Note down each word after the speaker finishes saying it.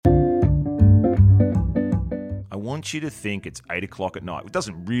want you to think it's 8 o'clock at night. It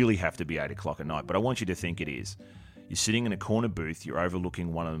doesn't really have to be 8 o'clock at night, but I want you to think it is. You're sitting in a corner booth. You're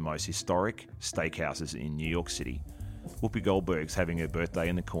overlooking one of the most historic steakhouses in New York City. Whoopi Goldberg's having her birthday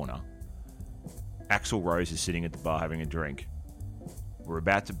in the corner. Axl Rose is sitting at the bar having a drink. We're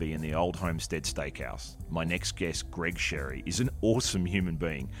about to be in the old Homestead Steakhouse. My next guest, Greg Sherry, is an awesome human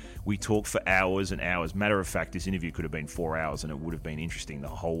being. We talk for hours and hours. Matter of fact, this interview could have been 4 hours and it would have been interesting the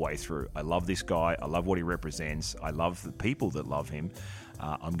whole way through. I love this guy. I love what he represents. I love the people that love him.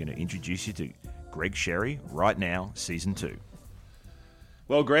 I'm going to introduce you to Greg Sherry right now, Season 2.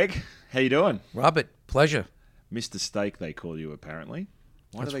 Well, Greg, how you doing? Robert, pleasure. Mr. Steak, they call you, apparently.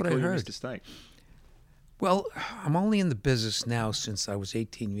 Why That's do they what call I you heard. Mr. Steak? Well, I'm only in the business now since I was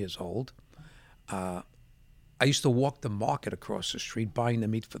 18 years old. I used to walk the market across the street buying the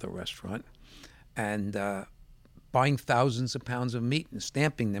meat for the restaurant and buying thousands of pounds of meat and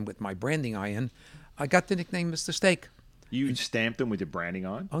stamping them with my branding iron. I got the nickname Mr. Steak. You stamped them with your branding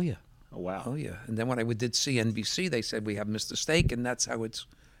iron? Oh, yeah. Oh, wow. Oh, yeah. And then when I did CNBC, they said we have Mr. Steak, and that's how it's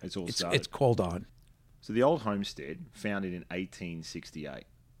called on. So the old Homestead, founded in 1868.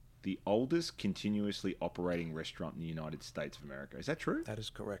 The oldest continuously operating restaurant in the United States of America. Is that true? That is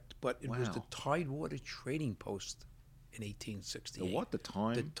correct. But it was the Tidewater Trading Post in 1868. The what? The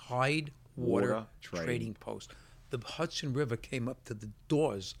Tidewater Trading Post. The Hudson River came up to the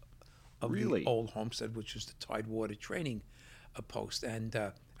doors of the old Homestead, which is the Tidewater Trading Post. And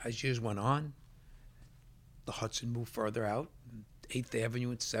as years went on, the Hudson moved further out, 8th Avenue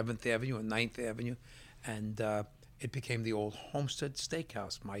and 7th Avenue and 9th Avenue. And it became the old Homestead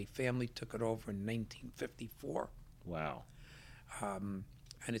Steakhouse. My family took it over in 1954. Wow. And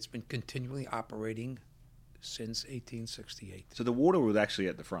it's been continually operating since 1868. So the water was actually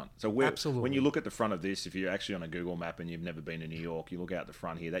at the front. So Absolutely. When you look at the front of this, if you're actually on a Google map and you've never been to New York, you look out the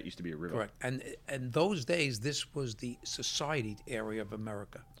front here, that used to be a river. Correct. And those days, this was the society area of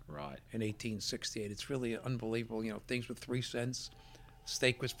America. Right. In 1868. It's really unbelievable. You know, things were 3 cents.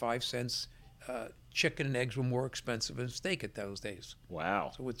 Steak was 5 cents. Chicken and eggs were more expensive than steak at those days.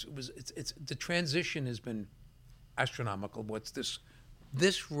 Wow. So it's the transition has been astronomical. What's this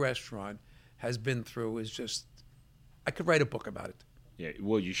restaurant has been through is just, I could write a book about it. Yeah,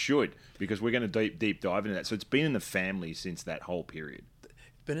 well, you should, because we're going to deep dive into that. So it's been in the family since that whole period.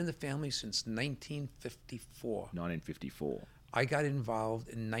 It's been in the family since 1954. 1954. I got involved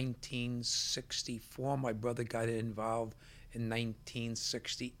in 1964. My brother got involved in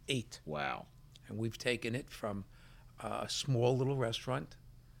 1968. Wow. And we've taken it from a small little restaurant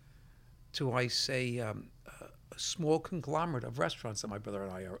to, a small conglomerate of restaurants that my brother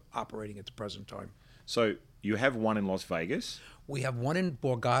and I are operating at the present time. So you have one in Las Vegas? We have one in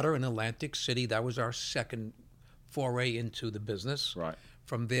Borgata in Atlantic City. That was our second foray into the business. Right.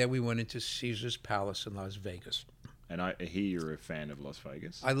 From there, we went into Caesar's Palace in Las Vegas. And I hear you're a fan of Las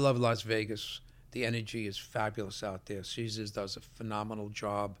Vegas. I love Las Vegas. The energy is fabulous out there. Caesar's does a phenomenal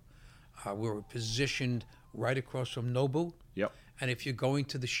job. We were positioned right across from Nobu. Yep. And if you're going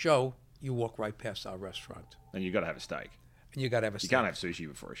to the show, you walk right past our restaurant. And you got to have a steak. And you got to have a steak. You can't have sushi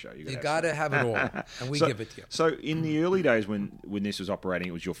before a show. You got to have it all. And we give it to you. So in the early days when this was operating,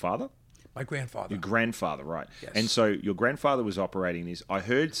 it was your father? My grandfather. Your grandfather, right. Yes. And so your grandfather was operating this. I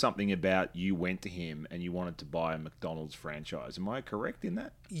heard something about you went to him and you wanted to buy a McDonald's franchise. Am I correct in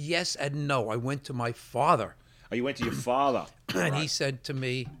that? Yes and no. I went to my father. Oh, you went to your father. And he said to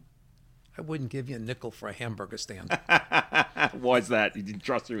me, I wouldn't give you a nickel for a hamburger stand. Why is that? He didn't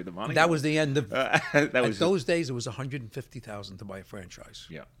trust you with the money? That was the end of... those days, it was $150,000 to buy a franchise.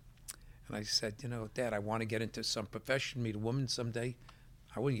 Yeah. And I said, Dad, I want to get into some profession, meet a woman someday.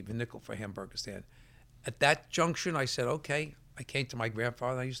 I wouldn't give a nickel for a hamburger stand. At that junction, I said, okay. I came to my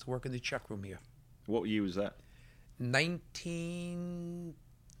grandfather. I used to work in the check room here. What year was that?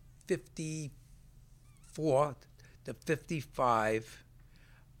 1954 to 55.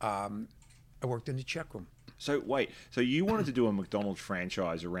 I worked in the check room. So wait, so you wanted to do a McDonald's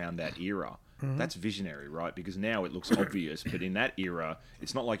franchise around that era. Mm-hmm. That's visionary, right? Because now it looks obvious, but in that era,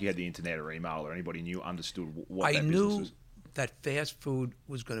 it's not like you had the internet or email or anybody understood what that business was. That fast food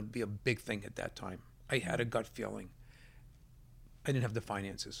was going to be a big thing at that time. I had a gut feeling. I didn't have the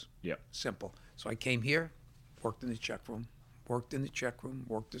finances. Yeah. Simple. So I came here, worked in the check room, worked as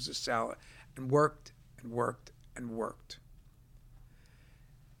a salad, and worked.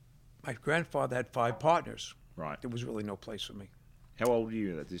 My grandfather had 5 partners. Right. There was really no place for me. How old were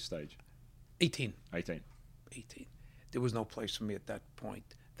you at this stage? 18. 18. There was no place for me at that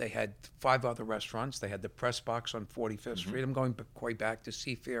point. They had 5 other restaurants. They had the Press Box on 45th Street. I'm going quite back to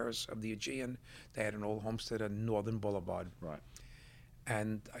Seafarers of the Aegean. They had an old homestead on Northern Boulevard. Right.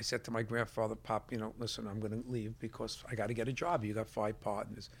 And I said to my grandfather, Pop, listen, I'm going to leave because I got to get a job. You got 5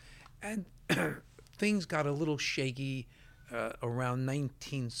 partners. And things got a little shaky around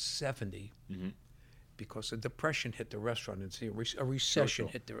 1970 because a depression hit the restaurant and a recession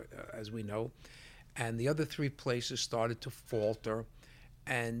hit, as we know. And the other 3 places started to falter,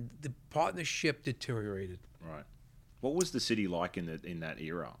 and the partnership deteriorated. Right. What was the city like in that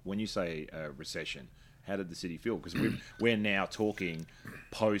era? When you say recession, how did the city feel? Because we're now talking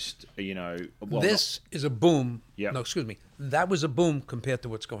post, this is a boom. Yep. No, excuse me. That was a boom compared to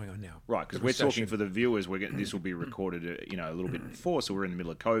what's going on now. Right, because we're talking for the viewers. This will be recorded, a little bit before, so we're in the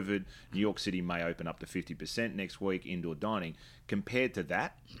middle of COVID. New York City may open up to 50% next week, indoor dining. Compared to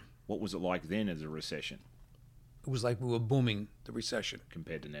that, what was it like then as a recession? It was like we were booming the recession.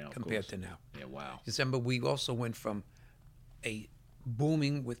 Compared to now, of Compared course. to now. Yeah, wow. December, we also went from a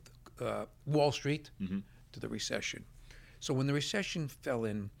booming with Wall Street to the recession. So when the recession fell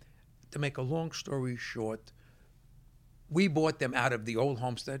in, to make a long story short, we bought them out of the old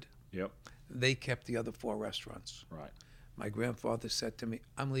Homestead. Yep. They kept the other 4 restaurants. Right. My grandfather said to me,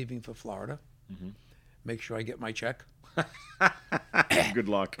 I'm leaving for Florida. Make sure I get my check. Good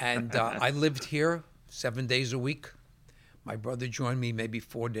luck. And I lived here 7 days a week. My brother joined me maybe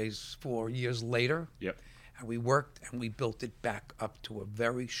 4 years later. Yep. And we worked and we built it back up to a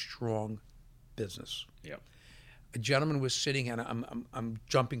very strong business. Yep. A gentleman was sitting, and I'm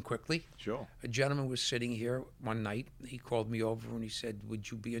jumping quickly. Sure. A gentleman was sitting here one night. He called me over and he said, would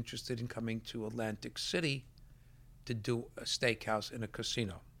you be interested in coming to Atlantic City to do a steakhouse in a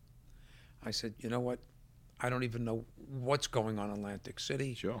casino? I said, you know what? I don't even know what's going on in Atlantic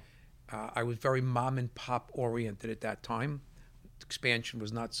City. Sure. I was very mom and pop oriented at that time. Expansion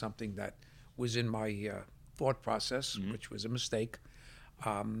was not something that was in my thought process, which was a mistake.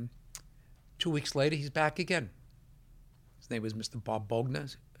 2 weeks later, he's back again. His name was Mr. Bob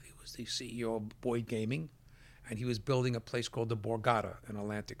Bogner. He was the CEO of Boyd Gaming, and he was building a place called the Borgata in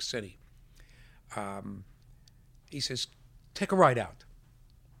Atlantic City. He says, take a ride out.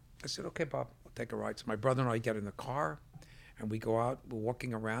 I said, okay, Bob, I'll take a ride. So my brother and I get in the car, and we go out. We're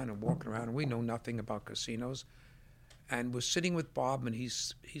walking around, and we know nothing about casinos. And we're sitting with Bob, and he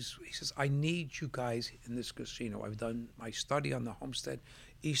says, I need you guys in this casino. I've done my study on the Homestead,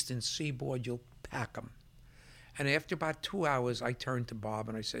 Eastern Seaboard. You'll pack them. And after about 2 hours, I turned to Bob,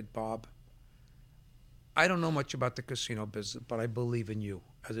 and I said, Bob, I don't know much about the casino business, but I believe in you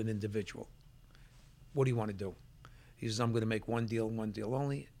as an individual. What do you want to do? He says, I'm going to make one deal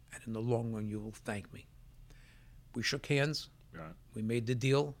only, and in the long run, you will thank me. We shook hands. Right. We made the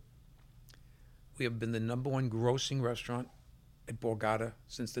deal. We have been the #1 grossing restaurant at Borgata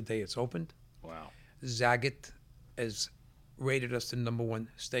since the day it's opened. Wow. Zagat has rated us the #1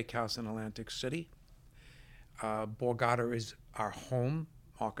 steakhouse in Atlantic City. Borgata is our home.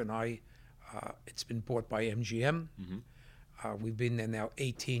 Mark and I, it's been bought by MGM. We've been there now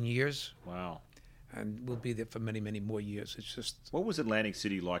 18 years. Wow. And we'll be there for many, many more years. It's just... What was Atlantic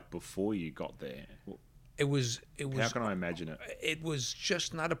City like before you got there? It was. How can I imagine it? It was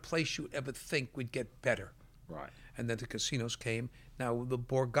just not a place you'd ever think would get better. Right. And then the casinos came. Now, the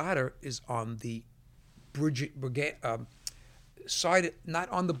Borgata is on the side, not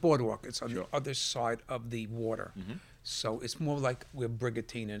on the boardwalk. It's on the other side of the water. So it's more like where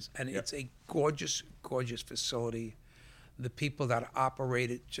Brigantine is. And it's a gorgeous, gorgeous facility. The people that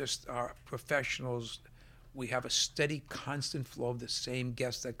operate it just are professionals. We have a steady, constant flow of the same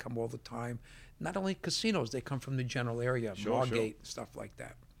guests that come all the time. Not only casinos, they come from the general area, Margate, stuff like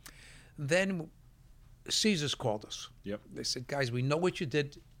that. Then Caesars called us. Yep. They said, guys, we know what you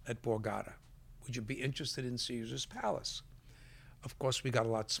did at Borgata. Would you be interested in Caesars Palace? Of course, we got a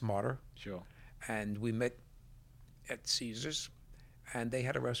lot smarter. Sure. And we met at Caesars, and they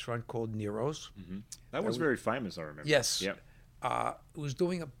had a restaurant called Nero's. That was very famous, I remember. Yes. Yep. It was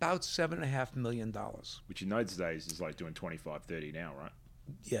doing about $7.5 million. Which in those days is like doing 25, 30 now, right?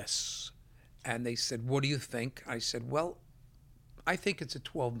 Yes. And they said, what do you think? I said, well, I think it's a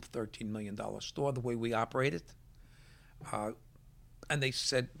 $12, $13 million store, the way we operate it. And they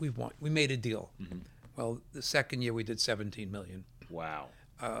said, we made a deal. Well, the second year we did $17 million. Wow.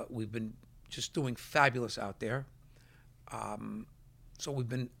 We've been just doing fabulous out there. So we've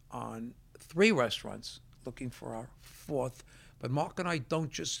been on 3 restaurants looking for our 4th. But Mark and I don't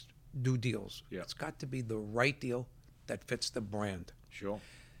just do deals. Yeah. It's got to be the right deal that fits the brand. Sure.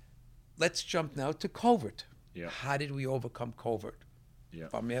 Let's jump now to COVID. Yeah. How did we overcome COVID? Yeah.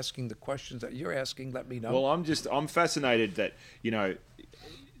 If I'm asking the questions that you're asking, let me know. Well, I'm fascinated that,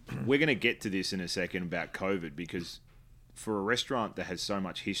 we're going to get to this in a second about COVID because for a restaurant that has so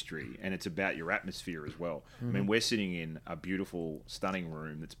much history, and it's about your atmosphere as well. I mean, we're sitting in a beautiful, stunning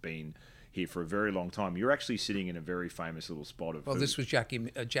room that's been here for a very long time. You're actually sitting in a very famous little spot of Well, food. this was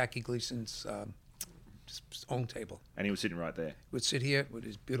Jackie Gleason's own table. And he was sitting right there. He would sit here with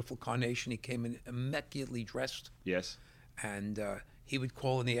his beautiful carnation. He came in immaculately dressed. Yes. And he would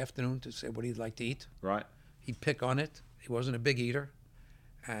call in the afternoon to say what he'd like to eat. Right. He'd pick on it. He wasn't a big eater.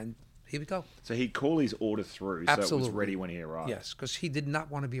 And he would go. So he'd call his order through so it was ready when he arrived. Yes, because he did not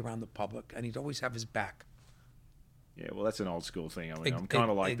want to be around the public, and he'd always have his back. Yeah, well, that's an old school thing. I mean, I'm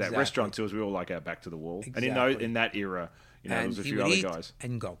kind of like that. Restaurateurs, we all like our back to the wall. Exactly. And in that era, there was a few other guys.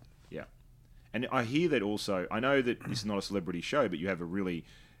 And go. Yeah. And I hear that also. I know that this is not a celebrity show, but you have a really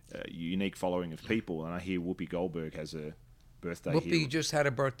unique following of people. And I hear Whoopi Goldberg has a birthday here. Whoopi just had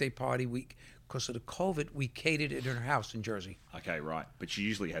a birthday party. Because of the COVID, we catered it in her house in Jersey. Okay, right. But she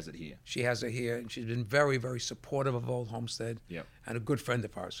usually has it here. She has it here, and she's been very, very supportive of Old Homestead. Yep. And a good friend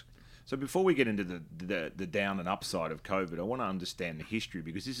of ours. So before we get into the down and upside of COVID, I want to understand the history,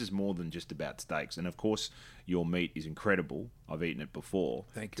 because this is more than just about steaks. And of course, your meat is incredible. I've eaten it before.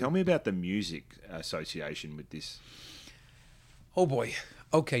 Thank you. Tell me about the music association with this. Oh boy.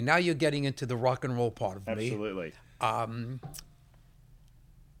 Okay, now you're getting into the rock and roll part of me. Absolutely.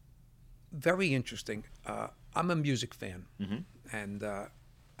 Very interesting. I'm a music fan, and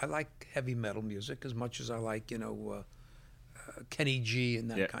I like heavy metal music as much as I like, Kenny G and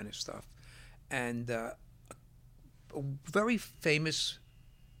that kind of stuff. And a very famous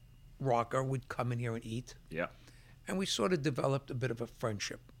rocker would come in here and eat. Yeah. And we sort of developed a bit of a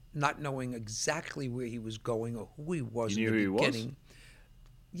friendship, not knowing exactly where he was going or who he was You in knew the who he was? beginning.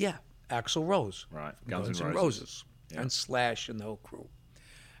 Yeah, Axl Rose. Right. Guns N' Roses. Yeah. And Slash and the whole crew.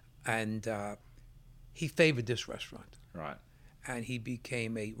 And he favored this restaurant. Right. And he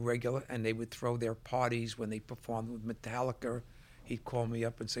became a regular, and they would throw their parties when they performed with Metallica. He'd call me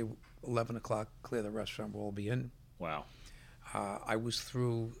up and say, 11 o'clock, clear the restaurant, we'll all be in. Wow. I was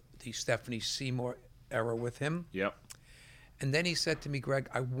through the Stephanie Seymour era with him. Yep. And then he said to me, Greg,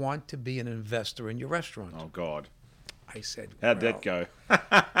 I want to be an investor in your restaurant. Oh, God. I said, How'd that go?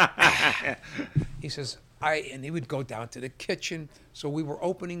 He says, and he would go down to the kitchen. So we were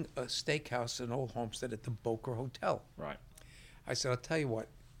opening a steakhouse in Old Homestead at the Boca Hotel. Right. I said, I'll tell you what,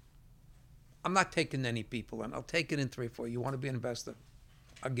 I'm not taking any people in. I'll take it in 3 or 4. You want to be an investor?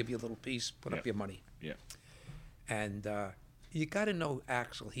 I'll give you a little piece, put up your money. Yeah. And you got to know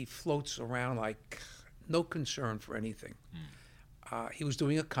Axl. He floats around like no concern for anything. He was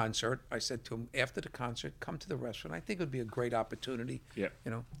doing a concert. I said to him, after the concert, come to the restaurant. I think it would be a great opportunity. Yeah.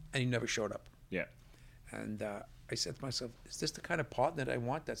 And he never showed up. Yeah. And I said to myself, is this the kind of partner that I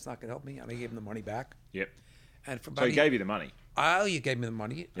want that's not going to help me? And I gave him the money back. Yep. And for So he gave you the money? Oh, you gave me the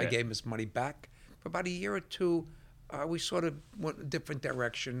money. Yeah. I gave him his money back. For about a year or two, we sort of went a different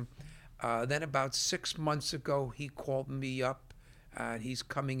direction. Then about 6 months ago, he called me up, and he's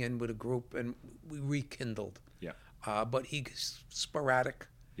coming in with a group, and we rekindled. Yeah. But he's sporadic.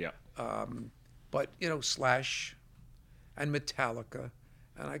 Yeah. But, Slash and Metallica,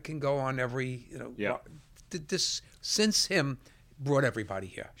 and I can go on every, Yeah. This, since him, brought everybody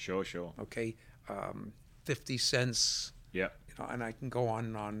here. Sure. Okay? 50 Cents. Yeah. And I can go on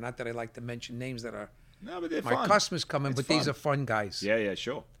and on. Not that I like to mention names that are No, but they're my fun. customers come in, It's but fun. these are fun guys. Yeah,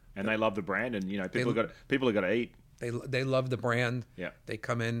 sure. And they love the brand, and people have got to eat. They love the brand. Yeah. They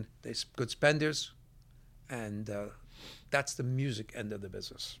come in. They're good spenders, and that's the music end of the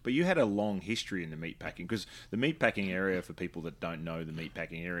business. But you had a long history in the meatpacking, because the meatpacking area, for people that don't know the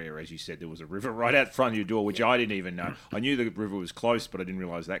meatpacking area, as you said, there was a river right out front of your door, which I didn't even know. I knew the river was close, but I didn't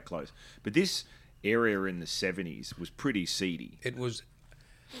realize that close. But this area in the 70s was pretty seedy. It was.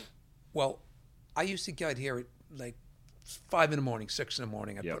 Well, I used to get here at like 5 in the morning, 6 in the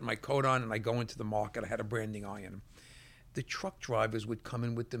morning. I put my coat on and I go into the market. I had a branding iron. The truck drivers would come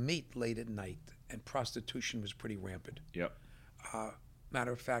in with the meat late at night, and prostitution was pretty rampant. Yep.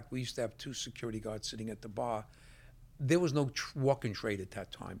 Matter of fact, we used to have 2 security guards sitting at the bar. There was no walk-in trade at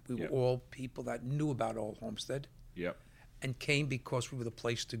that time. We were all people that knew about Old Homestead. Yep. And came because we were the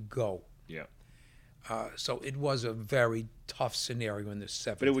place to go. Yep. So it was a very tough scenario in the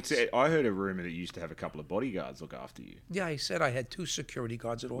 70s. But I heard a rumor that you used to have a couple of bodyguards look after you. Yeah, I said I had 2 security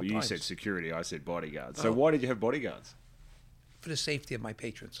guards at all Well, times. you said security, I said bodyguards. So why did you have bodyguards? For the safety of my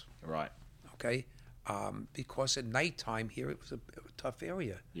patrons. Right. Okay? Because at nighttime here, it was a tough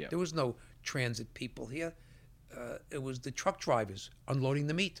area. Yeah. There was no transit people here. It was the truck drivers unloading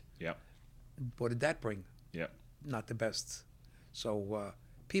the meat. Yep. What did that bring? Yep. Not the best. So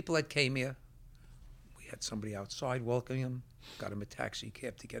people that came here, we had somebody outside welcoming them, got them a taxi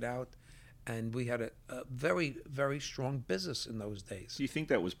cab to get out, and we had a very, very strong business in those days. Do you think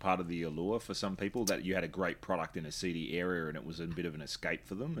that was part of the allure for some people, that you had a great product in a seedy area and it was a bit of an escape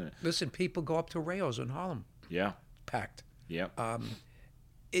for them? Listen, people go up to Rayo's in Harlem. Yeah. Packed. Yeah.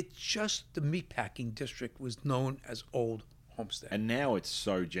 It's just the meatpacking district was known as Old Homestead. And now it's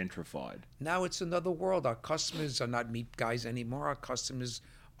so gentrified. Now it's another world. Our customers are not meat guys anymore. Our customers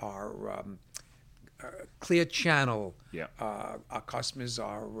are Clear Channel. Yeah. Our customers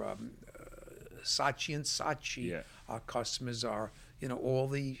are Saatchi and Saatchi. Yeah. Our customers are, all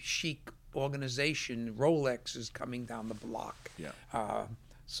the chic organization. Rolex is coming down the block. Yeah.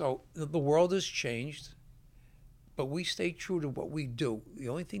 So the world has changed, but we stay true to what we do. The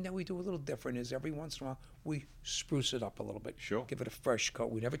only thing that we do a little different is every once in a while we spruce it up a little bit. Sure. Give it a fresh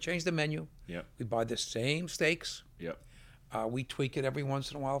coat. We never change the menu. Yep. We buy the same steaks. Yep. We tweak it every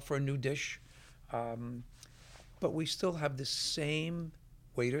once in a while for a new dish. But we still have the same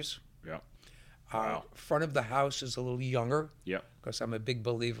waiters. Yeah. Wow. Front of the house is a little younger. Yep. Because I'm a big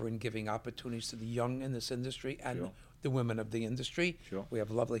believer in giving opportunities to the young in this industry and Sure. the women of the industry. Sure. We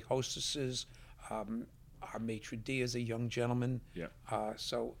have lovely hostesses. Our maitre d' is a young gentleman. Yeah.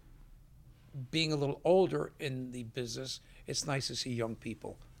 So being a little older in the business, it's nice to see young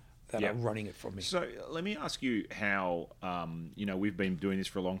people that are running it for me. So let me ask you how, we've been doing this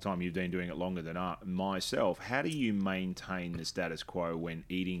for a long time. You've been doing it longer than myself. How do you maintain the status quo when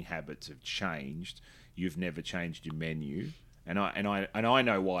eating habits have changed? You've never changed your menu. And I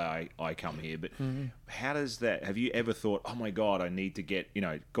know why I come here, but how does that? Have you ever thought, oh my God, I need to get,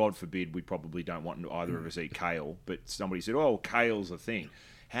 God forbid, we probably don't want either of us eat kale, but somebody said, oh, kale's a thing.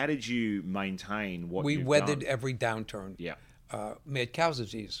 How did you maintain what we you've weathered done? every downturn? Yeah. Mad cow's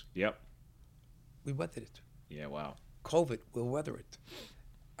disease. Yep. We weathered it. Yeah. Wow. COVID, we'll weather it.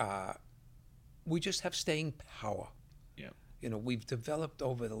 We just have staying power. Yeah. We've developed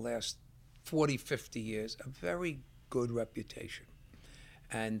over the last 40, 50 years a very good reputation.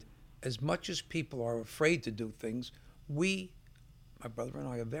 And as much as people are afraid to do things, my brother and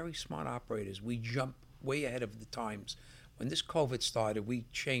I, are very smart operators. We jump way ahead of the times. When this COVID started, we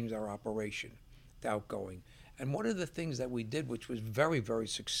changed our operation to outgoing. And one of the things that we did, which was very, very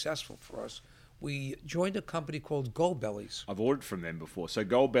successful for us, we joined a company called Goldbellies. I've ordered from them before. So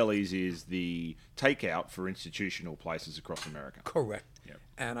Goldbellies is the takeout for institutional places across America. Correct. Yep.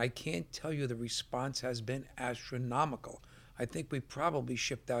 And I can't tell you, the response has been astronomical. I think we probably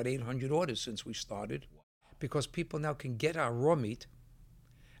shipped out 800 orders since we started, because people now can get our raw meat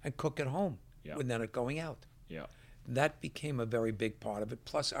and cook at home without it going out. Yeah. That became a very big part of it,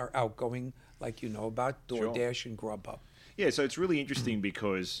 plus our outgoing, like you know about, DoorDash and Grubhub. Yeah, so it's really interesting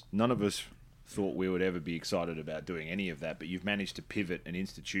because none of us thought we would ever be excited about doing any of that, but you've managed to pivot an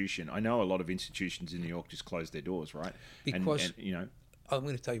institution. I know a lot of institutions in New York just closed their doors, right? Because, I'm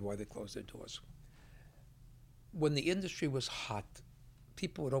going to tell you why they closed their doors. When the industry was hot,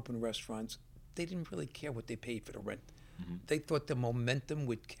 people would open restaurants. They didn't really care what they paid for the rent. Mm-hmm. They thought the momentum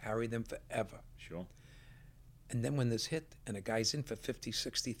would carry them forever. Sure. And then when this hit and a guy's in for $50,000,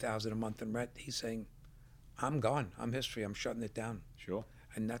 $60,000 a month in rent, he's saying, I'm gone. I'm history. I'm shutting it down. Sure.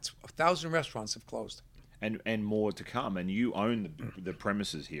 And that's 1,000 restaurants have closed. And more to come. And you own the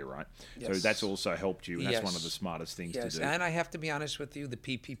premises here, right? Yes. So that's also helped you. And that's Yes. one of the smartest things to do. And I have to be honest with you, the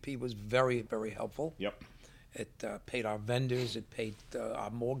PPP was very, very helpful. Yep. It paid our vendors. It paid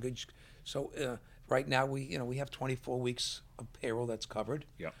our mortgage. So right now we have 24 weeks of payroll that's covered.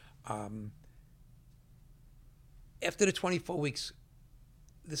 Yep. After the 24 weeks,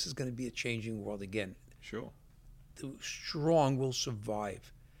 this is going to be a changing world again. Sure. The strong will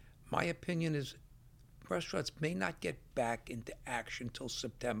survive. My opinion is restaurants may not get back into action till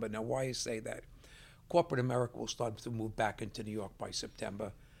September. Now, why I say that? Corporate America will start to move back into New York by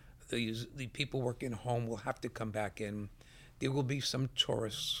September. The people working at home will have to come back in. There will be some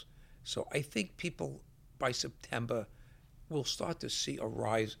tourists. So I think people by September will start to see a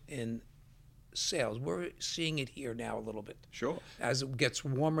rise in sales. We're seeing it here now a little bit. Sure. As it gets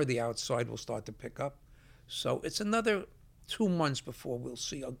warmer, the outside will start to pick up. So it's another 2 months before we'll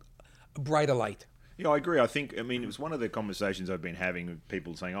see a brighter light. Yeah, I agree. I mean, it was one of the conversations I've been having with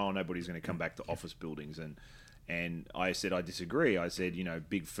people saying, oh, nobody's going to come back to office buildings. And I said, I disagree. I said,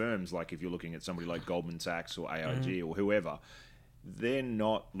 big firms, like if you're looking at somebody like Goldman Sachs or AIG or whoever, they're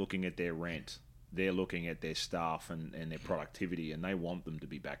not looking at their rent. They're looking at their staff and their productivity, and they want them to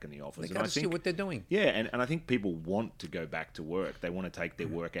be back in the office. They got to see what they're doing. Yeah, and I think people want to go back to work. They want to take their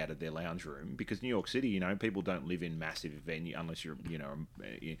work out of their lounge room because New York City, people don't live in massive venue unless you're,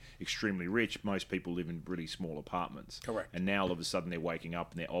 extremely rich. Most people live in really small apartments. Correct. And now all of a sudden they're waking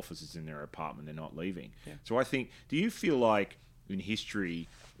up and their office is in their apartment. They're not leaving. Yeah. So I think, do you feel like in history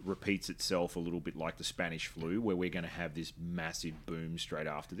repeats itself a little bit like the Spanish flu, where we're going to have this massive boom straight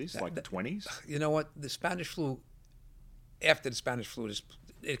after this, like the 20s? You know what? The Spanish flu, after the Spanish flu, it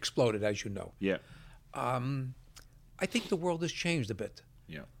exploded, as you know. Yeah. I think the world has changed a bit.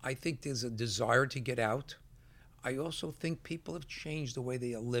 Yeah. I think there's a desire to get out. I also think people have changed the way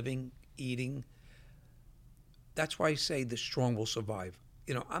they are living, eating. That's why I say the strong will survive.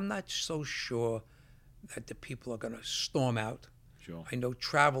 You know, I'm not so sure that the people are going to storm out. Sure. I know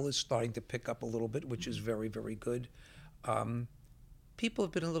travel is starting to pick up a little bit, which is very, very good. People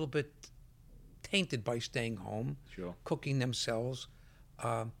have been a little bit tainted by staying home, Sure. cooking themselves.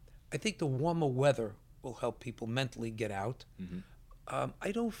 I think the warmer weather will help people mentally get out.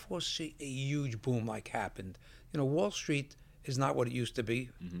 I don't foresee a huge boom like happened. You know, Wall Street is not what it used to be.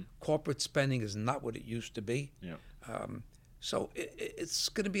 Corporate spending is not what it used to be. Yeah. So it's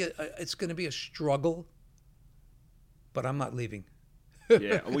going to be a struggle, but I'm not leaving.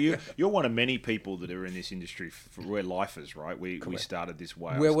 Yeah, well, you're one of many people that are in this industry. We're lifers, right? We started this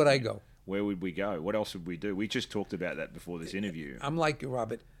way. Where would I go? Where would we go? What else would we do? We just talked about that before this interview. I'm like you,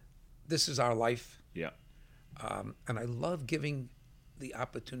 Robert. This is our life. Yeah. And I love giving the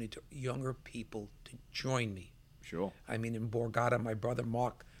opportunity to younger people to join me. Sure. I mean, in Borgata, my brother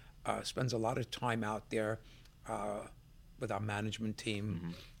Mark spends a lot of time out there with our management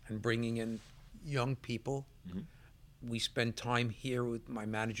team and bringing in young people. We spend time here with my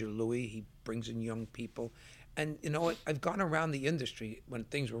manager, Louis. He brings in young people. And you know what? I've gone around the industry when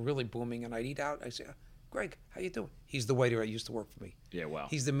things were really booming, and I'd eat out. I say, Greg, how you doing? He's the waiter that used to work for me. Yeah, wow.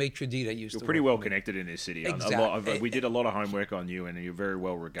 He's the maitre d' that used to work for me. You're pretty well connected in this city. Exactly. We did a lot of homework on you, and you're very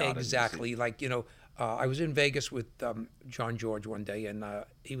well regarded. Exactly. Like, you know, I was in Vegas with John George one day, and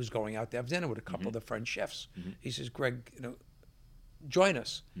he was going out to have dinner with a couple of the French chefs. He says, Greg, you know, join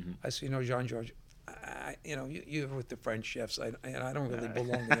us. I said, you know, John George, you're with the French chefs, and I don't really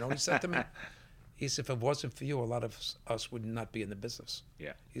belong. You know, he said to me, he said, if it wasn't for you, a lot of us would not be in the business.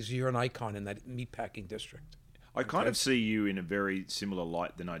 Yeah. He said, you're an icon in that meatpacking district. I kind of see you in a very similar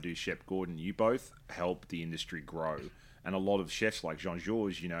light than I do Chef Gordon. You both help the industry grow. And a lot of chefs like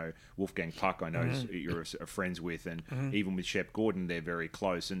Jean-Georges, you know, Wolfgang Puck, I know you're friends with, and even with Chef Gordon, they're very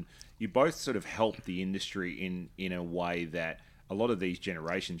close. And you both sort of help the industry in a way that a lot of these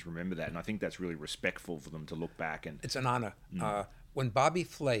generations remember that. And I think that's really respectful for them to look back. And it's an honor. When Bobby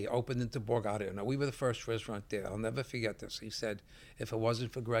Flay opened into Borgata, we were the first restaurant there. I'll never forget this. He said, if it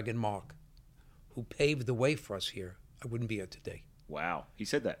wasn't for Greg and Mark, who paved the way for us here, I wouldn't be here today. Wow. He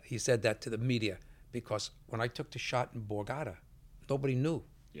said that? He said that to the media because when I took the shot in Borgata, nobody knew.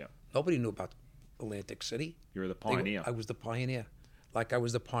 Yeah. Nobody knew about Atlantic City. You're the pioneer. I was the pioneer, like I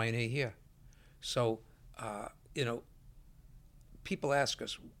was the pioneer here. So, you know, people ask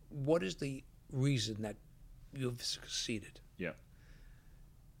us, what is the reason that you've succeeded? Yeah.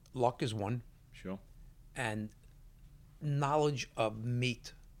 Luck is one. Sure. And knowledge of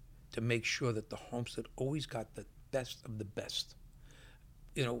meat to make sure that the Homestead always got the best of the best.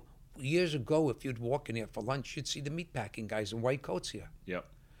 You know, years ago, if you'd walk in here for lunch, you'd see the meatpacking guys in white coats here. Yep.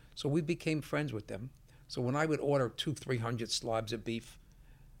 So we became friends with them. So when I would order 200-300 slabs of beef,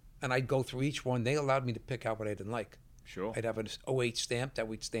 and I'd go through each one, they allowed me to pick out what I didn't like. Sure. I'd have an 08 stamp that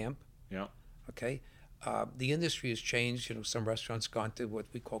we'd stamp. Yeah. Okay. The industry has changed. You know, some restaurants gone to what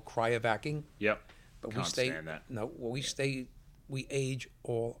we call cryovacking. Yep. But Can't stand that. No, well, we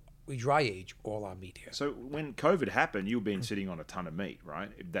dry age all our meat here. So when COVID happened, you've been sitting on a ton of meat, right?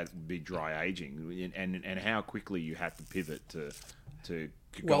 That would be dry aging, and how quickly you had to pivot to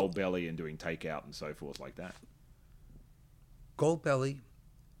Gold Belly and doing takeout and so forth like that. Gold Belly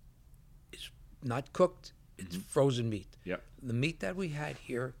is not cooked; it's frozen meat. Yep. The meat that we had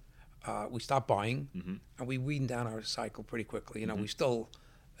here, we stopped buying, and we weaned down our cycle pretty quickly. You know, we still.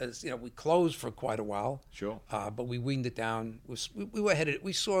 We closed for quite a while. Sure. But we weaned it down. We were headed.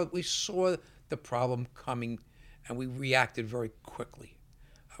 We saw the problem coming, and we reacted very quickly.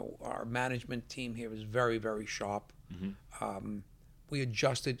 Our management team here is very, very sharp. We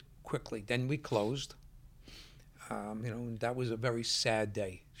adjusted quickly. Then we closed. And that was a very sad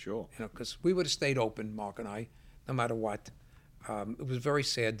day. Sure. You know, because we would have stayed open, Mark and I, no matter what. It was a very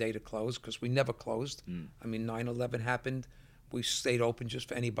sad day to close because we never closed. I mean, 9/11 happened. We stayed open just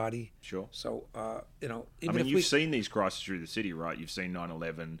for anybody. Sure. So, even you've seen these crises through the city, right? You've seen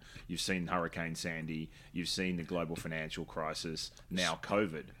 9/11, you've seen Hurricane Sandy, you've seen the global financial crisis, now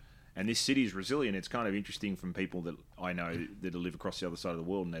COVID. And this city is resilient. It's kind of interesting from people that I know that live across the other side of the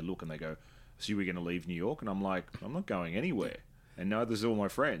world, and they look and they go, so we're going to leave New York? And I'm like, I'm not going anywhere. And neither's all my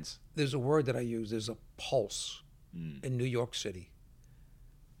friends. There's a word that I use. There's a pulse in New York City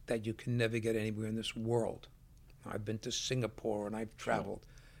that you can never get anywhere in this world. I've been to Singapore and I've traveled.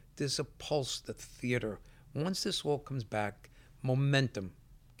 There's a pulse, the theater. Once this all comes back, momentum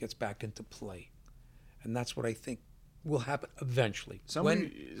gets back into play. And that's what I think will happen eventually.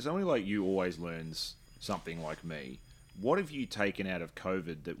 Somebody like you always learns something like me. What have you taken out of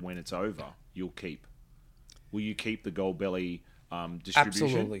COVID that when it's over, you'll keep? Will you keep the Gold Belly distribution?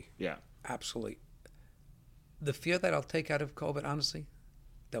 Absolutely. Yeah. Absolutely. The fear that I'll take out of COVID, honestly,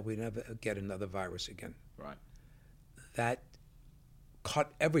 that we never get another virus again. Right. That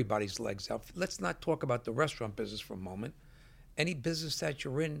cut everybody's legs out. Let's not talk about the restaurant business for a moment. Any business that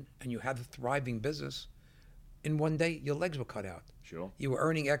you're in and you have a thriving business, in one day, your legs were cut out. Sure. You were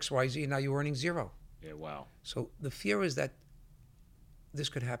earning X, Y, Z, and now you're earning zero. Yeah, wow. So the fear is that this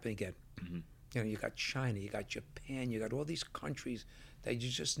could happen again. Mm-hmm. You know, you got China, you got Japan, you got all these countries that you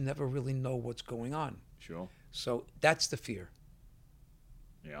just never really know what's going on. Sure. So that's the fear.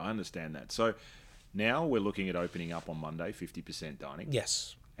 Yeah, I understand that. So now we're looking at opening up on Monday, 50% dining.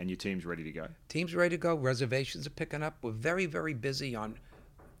 Yes. And your team's ready to go? Team's ready to go. Reservations are picking up. We're very, very busy on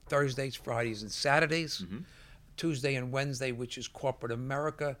Thursdays, Fridays, and Saturdays. Mm-hmm. Tuesday and Wednesday, which is corporate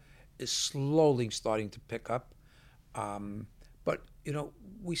America, is slowly starting to pick up. But, you know,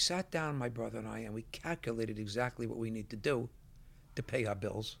 we sat down, my brother and I, and we calculated exactly what we need to do to pay our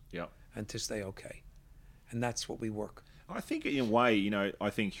bills and to stay okay. And that's what we work. I think in a way, you know, I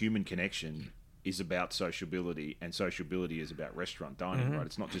think human connection is about sociability, and sociability is about restaurant dining, right?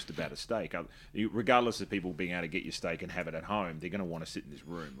 It's not just about a steak. Regardless of people being able to get your steak and have it at home, they're going to want to sit in this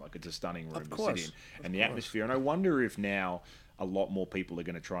room. Like, it's a stunning room to sit in. And the atmosphere. And I wonder if now a lot more people are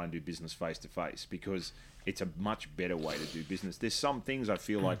going to try and do business face-to-face, because it's a much better way to do business. There's some things I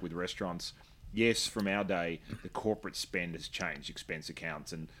feel like with restaurants, yes, from our day, the corporate spend has changed, expense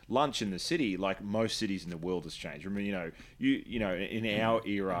accounts, and lunch in the city, like most cities in the world, has changed. Remember, you know, in our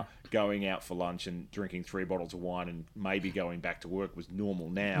era, going out for lunch and drinking 3 bottles of wine and maybe going back to work was normal.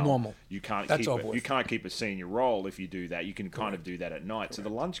 Now, you can't keep a senior role if you do that. You can kind of do that at night. So the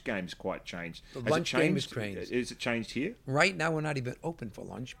lunch game's quite changed. The lunch game has changed. Is it changed here? Right now, we're not even open for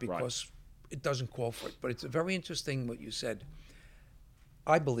lunch because it doesn't call for it. But it's very interesting what you said.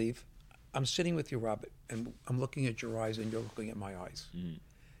 I believe. I'm sitting with you, Robert, and I'm looking at your eyes, and you're looking at my eyes.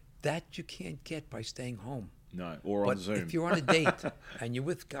 That you can't get by staying home. No, or on Zoom. But if you're on a date and you're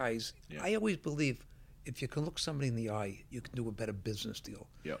with guys, I always believe if you can look somebody in the eye, you can do a better business deal.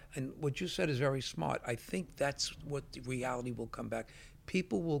 And what you said is very smart. I think that's what the reality will come back.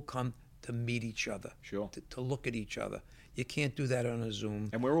 People will come to meet each other, to look at each other. You can't do that on a Zoom.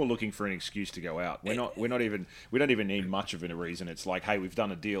 And we're all looking for an excuse to go out. We don't even need much of a reason. It's like, hey, we've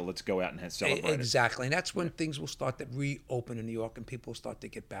done a deal. Let's go out and celebrate. Exactly. And that's when things will start to reopen in New York and people will start to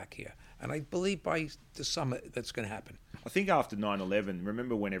get back here. And I believe by the summer that's going to happen. I think after 9/11,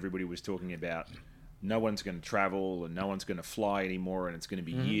 remember when everybody was talking about no one's going to travel and no one's going to fly anymore, and it's going to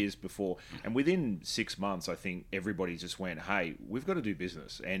be years before. And within 6 months, I think everybody just went, hey, we've got to do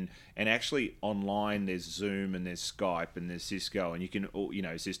business. And actually online, there's Zoom and there's Skype and there's Cisco, and you can,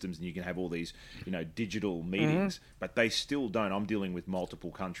 systems, and you can have all these, digital meetings, but they still don't. I'm dealing with multiple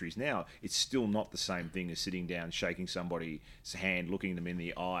countries now. It's still not the same thing as sitting down, shaking somebody's hand, looking them in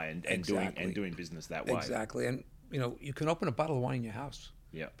the eye and doing business that way. Exactly. And, you can open a bottle of wine in your house.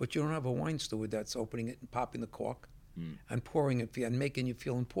 Yeah. But you don't have a wine steward that's opening it and popping the cork and pouring it for you and making you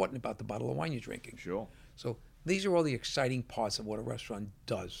feel important about the bottle of wine you're drinking. Sure. So these are all the exciting parts of what a restaurant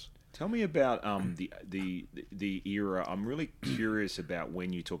does. Tell me about the era. I'm really curious about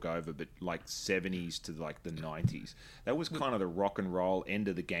when you took over, but like 70s to like the 90s. That was kind of the rock and roll end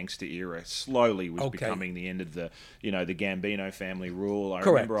of the gangster era. Slowly was becoming the end of the the Gambino family rule. I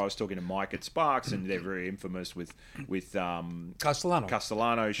remember I was talking to Mike at Sparks, and they're very infamous with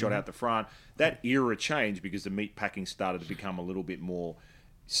Castellano shot out the front. That era changed because the meat packing started to become a little bit more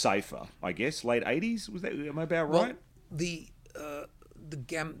safer. I guess late 80s, was that? Am I about right? Well,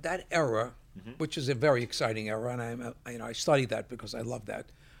 that era, which is a very exciting era, and I studied that because I love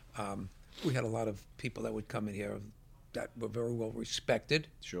that. We had a lot of people that would come in here that were very well respected.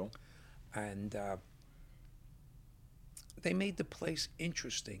 Sure. And they made the place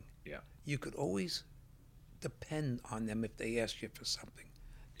interesting. Yeah. You could always depend on them if they asked you for something.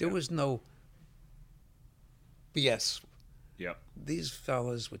 There was no BS. Yeah. These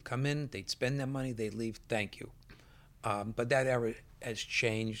fellas would come in, they'd spend their money, they'd leave, thank you. But that era has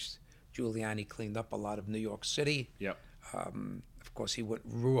changed. Giuliani cleaned up a lot of New York City. Yep. Of course, he went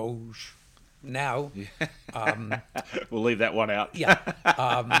rouge now. We'll leave that one out. Yeah.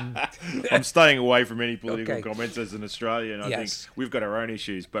 I'm staying away from any political comments as an Australian. I think we've got our own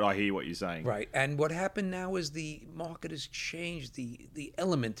issues, but I hear what you're saying. Right. And what happened now is the market has changed. The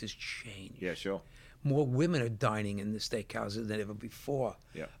element has changed. Yeah, sure. more women are dining in the steakhouses than ever before.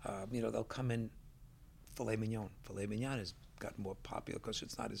 Yeah. They'll come in filet mignon. Filet mignon has gotten more popular because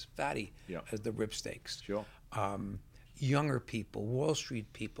it's not as fatty as the rib steaks. Sure. Younger people, Wall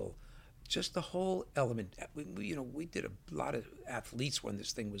Street people, just the whole element. We did a lot of athletes when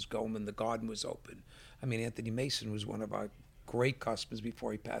this thing was going, when the garden was open. I mean, Anthony Mason was one of our great customers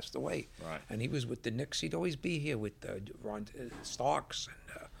before he passed away. Right. And he was with the Knicks. He'd always be here with Ron Starks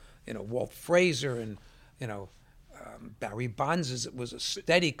and Walt Frazier and Barry Bonds was a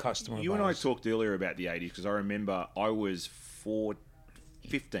steady customer. You and I talked earlier about the 80s because I remember I was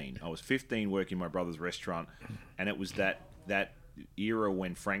 15. I was 15 working my brother's restaurant, and it was that era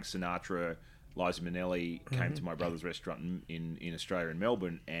when Frank Sinatra, Liza Minnelli came to my brother's restaurant in Australia, in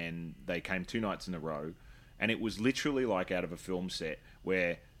Melbourne, and they came 2 nights in a row, and it was literally like out of a film set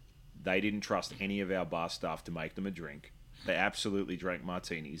where they didn't trust any of our bar staff to make them a drink. They absolutely drank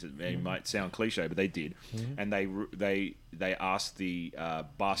martinis. It might sound cliche, but they did. And they asked the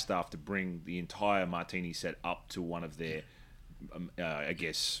bar staff to bring the entire martini set up to one of their,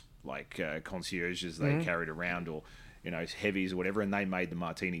 concierges they carried around, or heavies or whatever, and they made the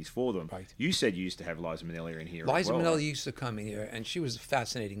martinis for them. Right. You said you used to have Liza Minnelli in here. Liza as well, Minnelli right? used to come in here, and she was a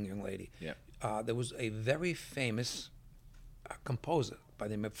fascinating young lady. Yeah. There was a very famous composer by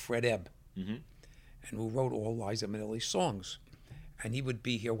the name of Fred Ebb, and who wrote all Liza Minnelli's songs. And he would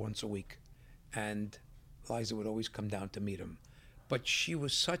be here once a week, and Liza would always come down to meet him. But she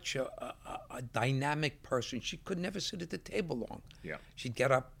was such a dynamic person. She could never sit at the table long. Yeah. She'd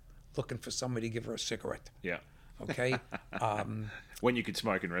get up looking for somebody to give her a cigarette. Yeah. Okay? When you could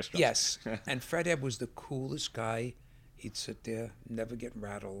smoke in restaurants. Yes. And Fred Ebb was the coolest guy. He'd sit there, never get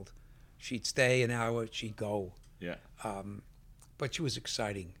rattled. She'd stay an hour, she'd go. Yeah. But she was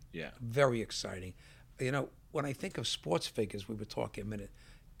exciting. Yeah. Very exciting. When I think of sports figures, we were talking a minute,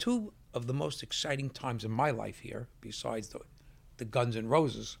 2 of the most exciting times in my life here, besides the Guns N'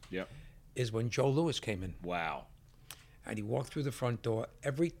 Roses, is when Joe Louis came in. Wow. And he walked through the front door.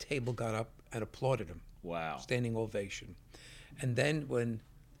 Every table got up and applauded him. Wow. Standing ovation. And then when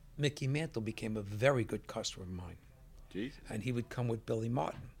Mickey Mantle became a very good customer of mine. Jesus. And he would come with Billy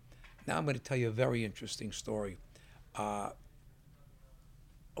Martin. Now I'm going to tell you a very interesting story. I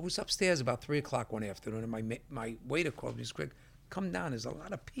was upstairs about 3 o'clock one afternoon, and my waiter called me. He said, "Greg, come down. There's a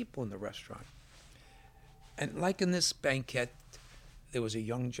lot of people in the restaurant." And like in this banquet, there was a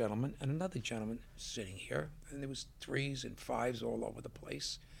young gentleman and another gentleman sitting here, and there was 3s and 5s all over the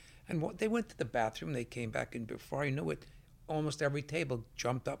place. And they went to the bathroom. They came back, and before I knew it, almost every table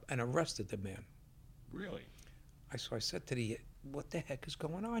jumped up and arrested the man. Really? So I said to what the heck is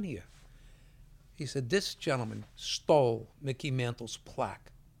going on here? He said, this gentleman stole Mickey Mantle's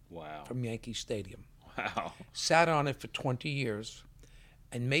plaque. Wow. From Yankee Stadium. Wow. Sat on it for 20 years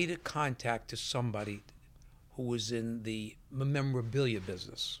and made a contact to somebody who was in the memorabilia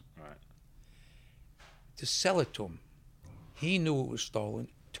business. Right. To sell it to him. He knew it was stolen,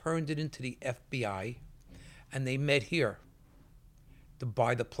 turned it into the FBI, and they met here to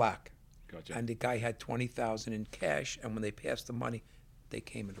buy the plaque. Gotcha. And the guy had $20,000 in cash, and when they passed the money, they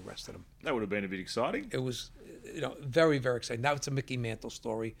came and arrested him. That would have been a bit exciting. It was, very, very exciting. Now it's a Mickey Mantle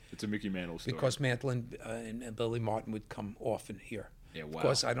story. It's a Mickey Mantle story. Because Mantle and Billy Martin would come often here. Yeah, wow. Of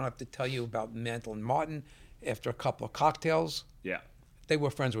course, I don't have to tell you about Mantle and Martin. After a couple of cocktails, they were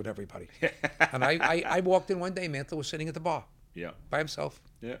friends with everybody. And I walked in one day, Mantle was sitting at the bar. Yeah. By himself.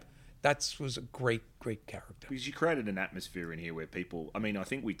 Yeah. That was a great, great character. Because you created an atmosphere in here where people... I mean, I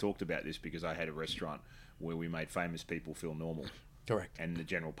think we talked about this because I had a restaurant where we made famous people feel normal. Correct. And the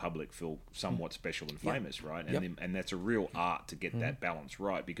general public feel somewhat special and famous, right? And Yep. and that's a real art to get that balance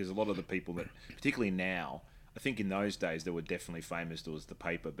right, because a lot of the people that, particularly now, I think in those days they were definitely famous. There was the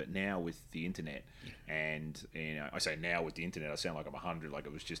paper, but now with the internet, and I say now with the internet, I sound like I'm 100, like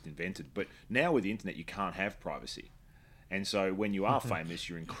it was just invented. But now with the internet, you can't have privacy, and so when you are famous,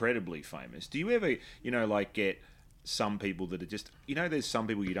 you're incredibly famous. Do you ever, get some people that are just, there's some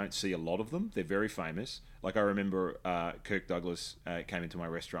people you don't see a lot of them. They're very famous. Like I remember Kirk Douglas came into my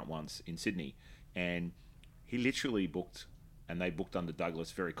restaurant once in Sydney, and he literally booked, and they booked under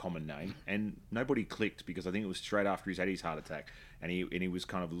Douglas, very common name, and nobody clicked because I think it was straight after he's had his heart attack, and he was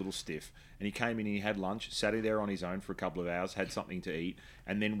kind of a little stiff, and he came in, he had lunch, sat there on his own for a couple of hours, had something to eat,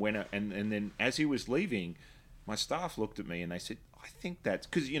 and then and then as he was leaving, my staff looked at me and they said, I think that's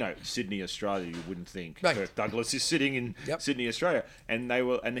because Sydney, Australia, you wouldn't think Kirk Douglas is sitting in Sydney, Australia, and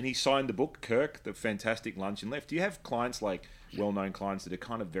then he signed the book, Kirk, the fantastic lunch, and left. Do you have clients, like well-known clients, that are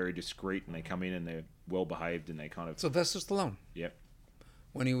kind of very discreet and they come in and they're well behaved and they kind of... Sylvester Stallone. Yep.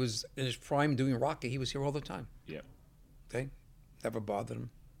 When he was in his prime doing Rocky, he was here all the time. Yep. Okay, never bothered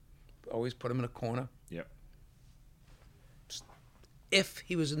him. always put him in a corner. Yep. If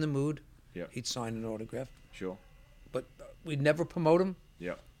he was in the mood, Yep. he'd sign an autograph. Sure. But we'd never promote him.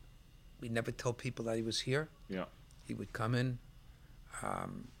 Yep. We'd never tell people that he was here. Yep. He would come in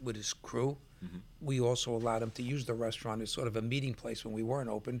with his crew. Mm-hmm. We also allowed him to use the restaurant as sort of a meeting place when we weren't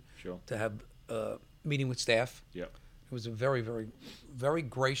open. Sure. To have a meeting with staff. Yep. He was a very, very, very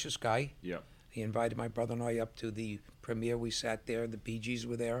gracious guy. Yep. He invited my brother and I up to the premiere. We sat there. The Bee Gees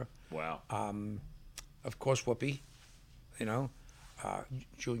were there. Wow. Of course, Whoopi, you know,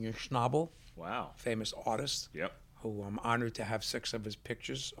 Julian Schnabel, Wow. famous artist, Yep. who I'm honored to have 6 of his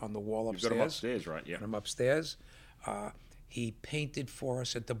pictures on the wall You've upstairs. got him upstairs, right? Yeah. Got him upstairs. He painted for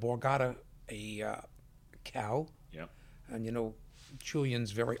us at the Borgata a cow. Yep. And, you know,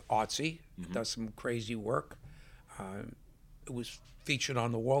 Julian's very artsy, Mm-hmm. does some crazy work. It was featured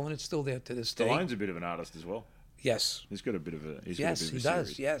on the wall, and it's still there to this day. Stallone's a bit of an artist as well. Yes. He's got a bit of a. He's Yes, got a bit he of a does.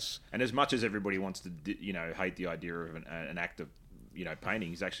 series. Yes. And as much as everybody wants to, hate the idea of an act of, painting,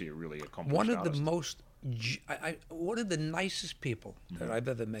 he's actually a really accomplished One of artist. the most, one of the nicest people that Mm-hmm. I've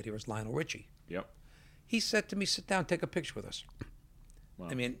ever met here is Lionel Richie. Yep. He said to me, "Sit down, take a picture with us." Wow.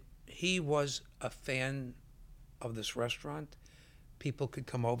 I mean, he was a fan of this restaurant. People could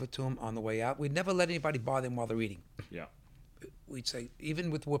come over to him on the way out. We'd never let anybody bother him while they're eating. Yeah. We'd say,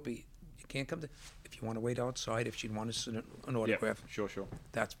 even with Whoopi, you can't come to. If you want to wait outside, if she'd want to send an autograph, Sure.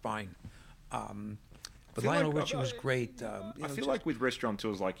 that's fine. But feel Lionel like- Richie was great. I feel like with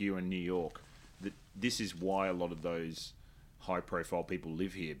restaurateurs like you in New York, that this is why a lot of those high-profile people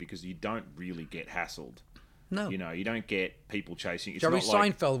live here, because you don't really get hassled. No. You don't get people chasing. It's Jerry not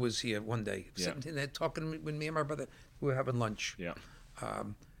like, Seinfeld was here one day, Yeah. sitting there talking with me and my brother. We were having lunch. Yeah.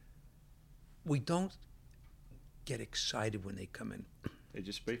 We don't get excited when they come in. They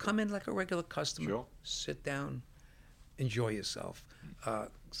just speak. Come in like a regular customer. Sure. Sit down, enjoy yourself.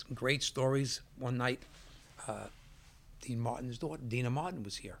 Some great stories. One night, Dean Martin's daughter, Dina Martin,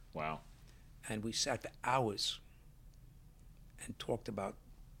 was here, Wow. and we sat for hours and talked about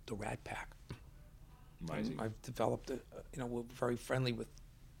the Rat Pack. Amazing. I've developed we're very friendly with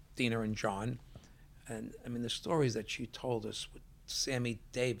Dina and John, and I mean the stories that she told us with Sammy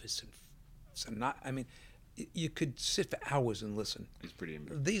Davis and you could sit for hours and listen. It's pretty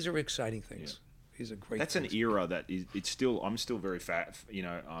amazing. These are exciting things. These are great. That's things. an era that is. It's still. I'm still very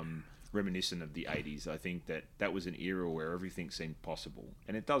reminiscent of the '80s. I think that was an era where everything seemed possible,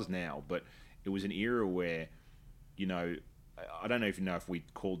 and it does now. But it was an era where, I don't even know if we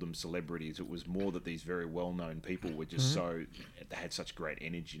called them celebrities. It was more that these very well-known people were just they had such great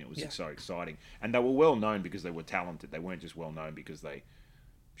energy, and it was so exciting. And they were well-known because they were talented. They weren't just well-known because they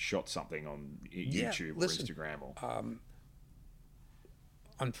shot something on YouTube or Instagram.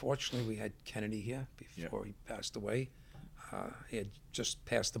 Unfortunately, we had Kennedy here before he passed away. He had just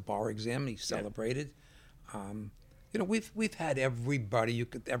passed the bar exam. He celebrated. We've had everybody.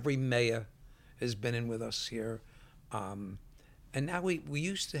 Every mayor has been in with us here. And now we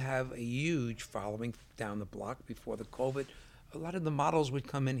used to have a huge following down the block before the COVID. A lot of the models would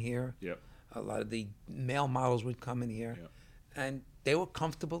come in here. Yep. A lot of the male models would come in here. Yep. And they were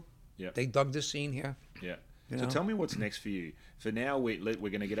comfortable. Yep. They dug the scene here. Yeah. So tell me what's next for you. For now, we're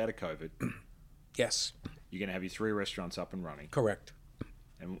going to get out of COVID. Yes. You're going to have your 3 restaurants up and running. Correct.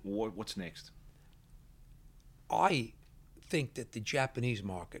 And what's next? I think that the Japanese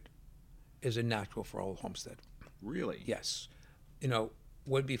market is a natural for Old Homestead. Really? Yes.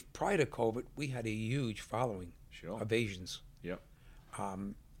 Prior to COVID, we had a huge following of Asians. Yep.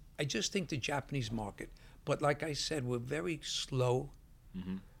 I just think the Japanese market, but like I said, we're very slow.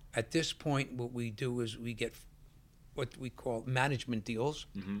 Mm-hmm. At this point, what we do is we get what we call management deals.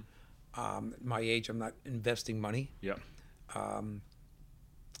 Mm-hmm. At my age, I'm not investing money. Yep.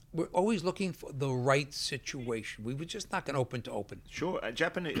 We're always looking for the right situation. We were just not going to open. Sure.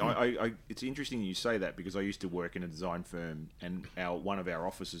 Japanese. It's interesting you say that because I used to work in a design firm, and one of our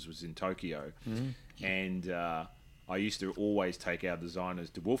offices was in Tokyo, and I used to always take our designers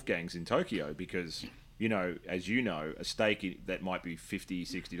to Wolfgang's in Tokyo because, as you know, a steak that might be $50,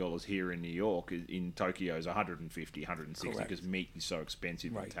 $60 here in New York, in Tokyo is $150, $160 because meat is so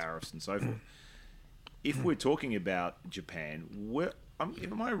expensive and tariffs and so forth. If we're talking about Japan,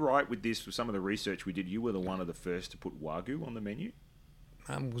 am I right with this? For some of the research we did, you were one of the first to put Wagyu on the menu?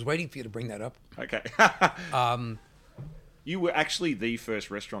 I was waiting for you to bring that up. Okay. You were actually the first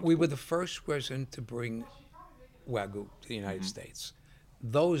restaurant. We were the first restaurant to bring Wagyu to the United States.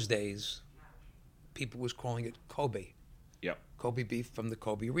 Those days, people was calling it Kobe. Yep. Kobe beef from the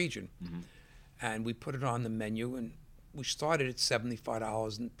Kobe region. And we put it on the menu, and we started at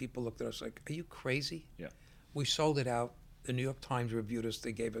 $75, and people looked at us like, are you crazy? Yeah. We sold it out The New York Times reviewed us.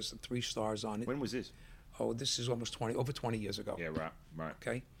 They gave us 3 stars on it. When was this? Oh, this is almost over 20 years ago. Yeah, right.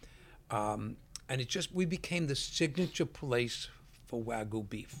 Okay. And we became the signature place for Wagyu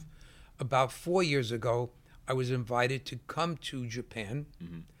beef. About 4 years ago, I was invited to come to Japan,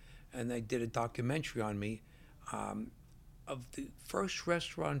 and they did a documentary on me of the first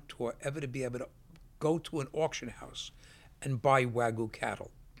restaurateur ever to be able to go to an auction house and buy Wagyu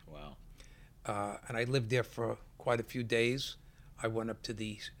cattle. Wow. And I lived there for quite a few days. I went up to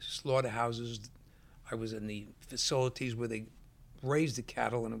the slaughterhouses. I was in the facilities where they raised the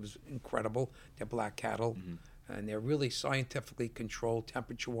cattle, and it was incredible. They're black cattle, and they're really scientifically controlled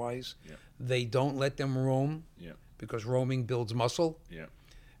temperature-wise. Yeah. They don't let them roam because roaming builds muscle. Yeah.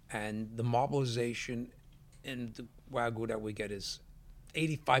 And the marbleization in the Wagyu that we get is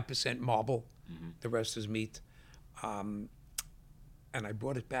 85% marble. The rest is meat. And I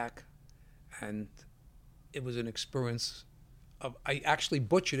brought it back, and it was an experience. I actually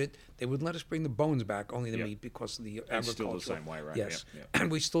butchered it. They wouldn't let us bring the bones back, only the meat, because of the agriculture. It's still the same way, right? Yes. Yeah.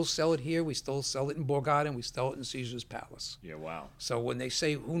 And we still sell it here. We still sell it in Borgata, and we sell it in Caesar's Palace. Yeah, wow. So when they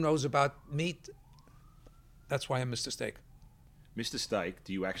say, who knows about meat, that's why I'm Mr. Steak. Mr. Steak,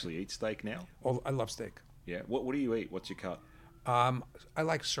 do you actually eat steak now? Oh, I love steak. Yeah. What do you eat? What's your cut? I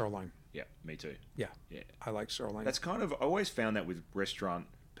like sirloin. Yeah, me too. Yeah. Yeah. I like sirloin. That's kind of, I always found that with restaurant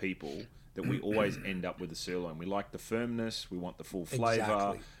people, that we always end up with the sirloin. We like the firmness. We want the full flavour.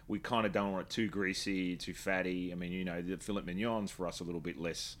 Exactly. We kind of don't want it too greasy, too fatty. I mean, the filet mignon's for us a little bit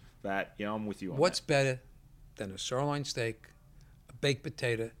less fat. Yeah, I'm with you on What's that. better than a sirloin steak, a baked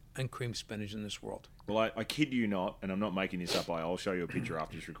potato, and cream spinach in this world? Well, I kid you not, and I'm not making this up. I'll show you a picture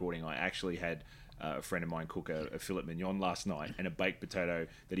after this recording. I actually had a friend of mine cook a filet mignon last night and a baked potato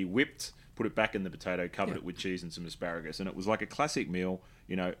that he whipped, put it back in the potato, covered it with cheese and some asparagus. And it was like a classic meal,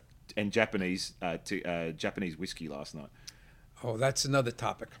 and Japanese whiskey last night. Oh, that's another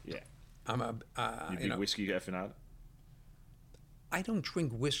topic. Yeah. I'm a Big whiskey aficionado? I don't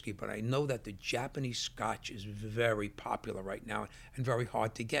drink whiskey, but I know that the Japanese scotch is very popular right now and very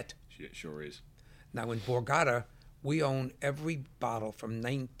hard to get. It sure is. Now in Borgata, we own every bottle from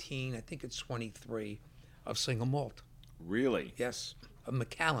 23, of single malt. Really? Yes, a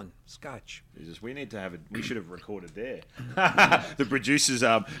Macallan Scotch. Jesus, we need to we should have recorded there. The producers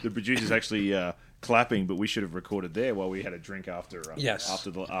actually clapping, but we should have recorded there while we had a drink after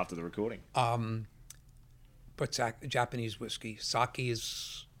the recording. But Japanese whiskey, sake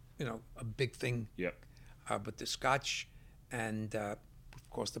is a big thing. Yep. But the Scotch and of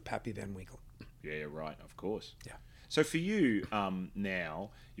course the Pappy Van Winkle. Yeah, right. Of course. Yeah. So for you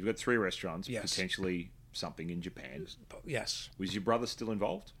now, you've got 3 restaurants, Yes. potentially something in Japan. Yes. Was your brother still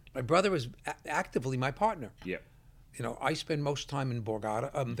involved? My brother is actively my partner. Yep. I spend most time in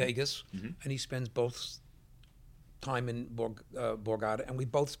Borgata, Vegas, and he spends both time in Borgata, and we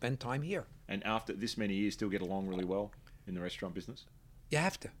both spend time here. And after this many years, still get along really well in the restaurant business? You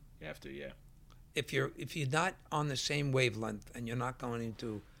have to. You have to, yeah. If you're not on the same wavelength and you're not going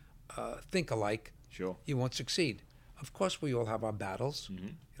to think alike, Sure. you won't succeed. Of course, we all have our battles.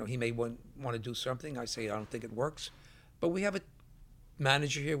 He may want to do something. I say I don't think it works, but we have a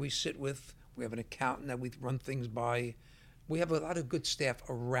manager here we sit with. We have an accountant that we run things by. We have a lot of good staff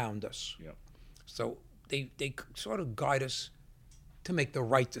around us. Yep. So they sort of guide us to make the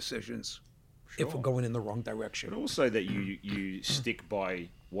right decisions if we're going in the wrong direction. But also that you stick by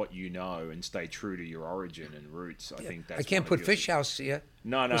what you know and stay true to your origin and roots. I think that's. I can't put Fish House here.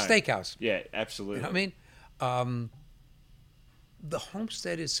 No. Or Steakhouse. Yeah, absolutely. You know what I mean? The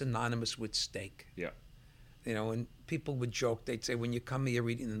Homestead is synonymous with steak. Yeah. And people would joke, they'd say, when you come here, you're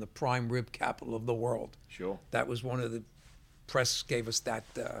eating in the prime rib capital of the world. Sure. That was one of the press gave us that,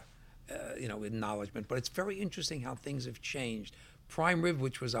 acknowledgement. But it's very interesting how things have changed. Prime rib,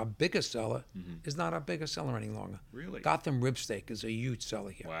 which was our biggest seller, is not our biggest seller any longer. Really? Gotham rib steak is a huge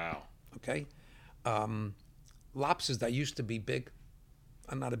seller here. Wow. Okay? Lobsters that used to be big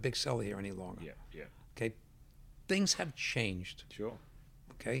are not a big seller here any longer. Yeah. Okay? Things have changed. Sure.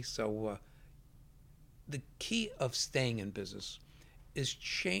 Okay? So the key of staying in business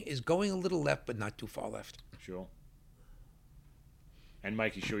is going a little left, but not too far left. Sure. And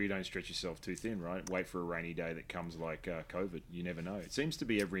making sure you don't stretch yourself too thin, right? Wait for a rainy day that comes like COVID. You never know. It seems to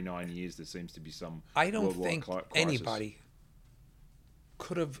be every 9 years there seems to be some I don't worldwide think crisis. anybody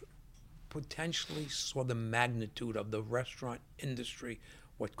could have potentially saw the magnitude of the restaurant industry,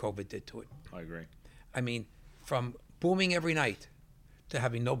 what COVID did to it. I agree. I mean, from booming every night to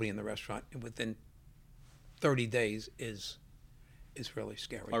having nobody in the restaurant within 30 days is really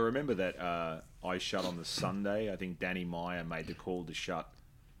scary. I remember that I shut on the Sunday. I think Danny Meyer made the call to shut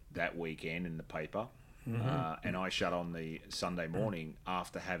that weekend in the paper. and I shut on the Sunday morning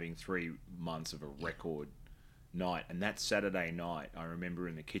after having 3 months of a record night. And that Saturday night, I remember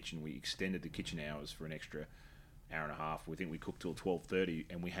in the kitchen, we extended the kitchen hours for an extra hour and a half. We think we cooked till 12:30,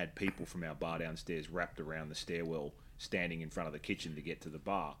 and we had people from our bar downstairs wrapped around the stairwell, standing in front of the kitchen to get to the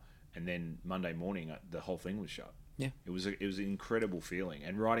bar. And then Monday morning, the whole thing was shut. Yeah, it was an incredible feeling.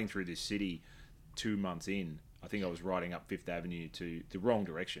 And riding through this city 2 months in, I think I was riding up Fifth Avenue to the wrong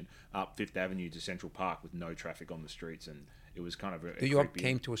direction, up Fifth Avenue to Central Park with no traffic on the streets, and it was kind of New York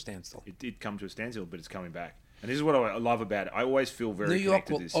came to a standstill. It did come to a standstill, but it's coming back. And this is what I love about it. I always feel very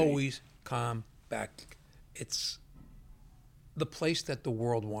connected to this city. New York will always come back. It's the place that the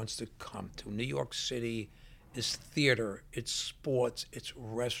world wants to come to. New York City is theater, it's sports, it's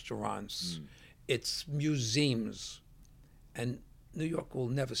restaurants, it's museums, and New York will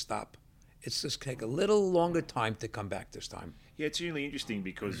never stop. It's just take a little longer time to come back this time. Yeah, it's really interesting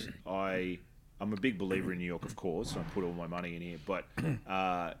because I'm a big believer in New York, of course. I put all my money in here, but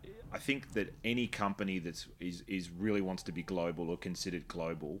I think that any company that is really wants to be global or considered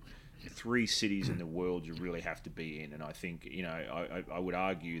global, 3 cities in the world you really have to be in. And I think, I would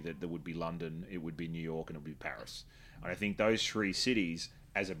argue that there would be London, it would be New York, and it would be Paris. And I think those 3 cities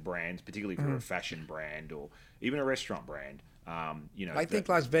as a brand, particularly for a fashion brand or even a restaurant brand, I think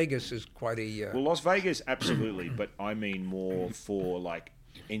Las Vegas is quite a... Well, Las Vegas, absolutely, but I mean more for like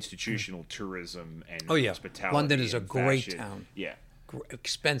institutional tourism and hospitality. London is a great fashion. town. Yeah.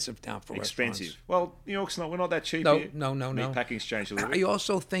 Expensive town for restaurants. Expensive. Well, New York's we're not that cheap No, here. no. Meatpacking's changed a little bit. I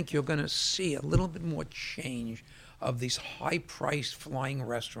also think you're going to see a little bit more change of these high-priced flying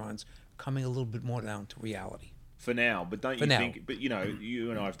restaurants coming a little bit more down to reality. For now, but don't you think... But, you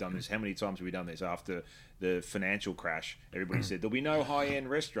and I have done this. How many times have we done this? After the financial crash, everybody said, there'll be no high-end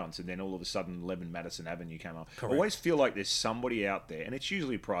restaurants, and then all of a sudden 11 Madison Avenue came up. Correct. I always feel like there's somebody out there, and it's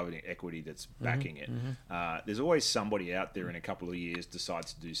usually private equity that's backing it. There's always somebody out there in a couple of years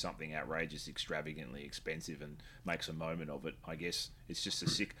decides to do something outrageous, extravagantly expensive, and makes a moment of it. I guess it's just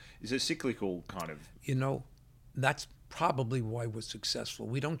it's a cyclical kind of... That's probably why we're successful.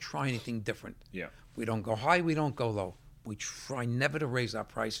 We don't try anything different. Yeah. We don't go high, we don't go low. We try never to raise our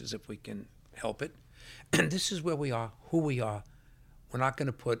prices if we can help it. And this is where we are, who we are. We're not going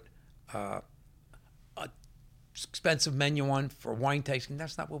to put a expensive menu on for wine tasting.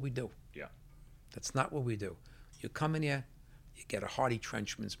 That's not what we do. Yeah. That's not what we do. You come in here, you get a hearty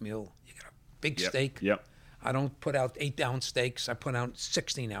Trenchman's meal, you get a big steak. Yep. I don't put out 8-ounce steaks. I put out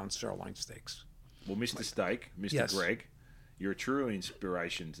 16-ounce sirloin steaks. Well, Mr. Steak, Mr. Greg, you're a true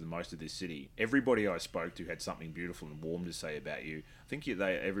inspiration to most of this city. Everybody I spoke to had something beautiful and warm to say about you. I think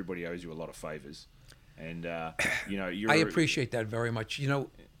everybody owes you a lot of favors. And, I appreciate that very much. You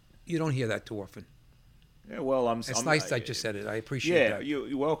don't hear that too often. Yeah, well, It's nice that you said it. I appreciate that. Yeah,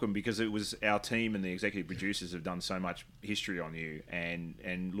 you're welcome, because it was our team and the executive producers have done so much history on you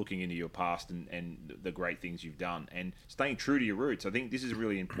and looking into your past and the great things you've done and staying true to your roots. I think this is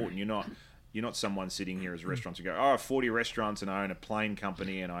really important. You're not someone sitting here as restaurants and go, I have 40 restaurants and I own a plane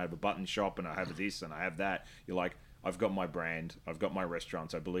company and I have a button shop and I have this and I have that. You're like, I've got my brand, I've got my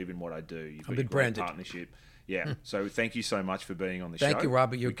restaurants, I believe in what I do. You've got your great partnership. Yeah. So thank you so much for being on the show. Thank you,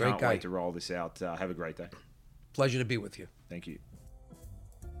 Robert. You're a great guy. Can't wait to roll this out. Have a great day. Pleasure to be with you. Thank you.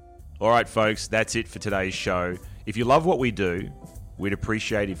 All right, folks, that's it for today's show. If you love what we do, we'd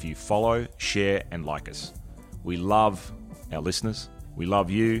appreciate if you follow, share, and like us. We love our listeners. We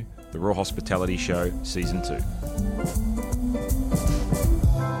love you. The Raw Hospitality Show, Season 2.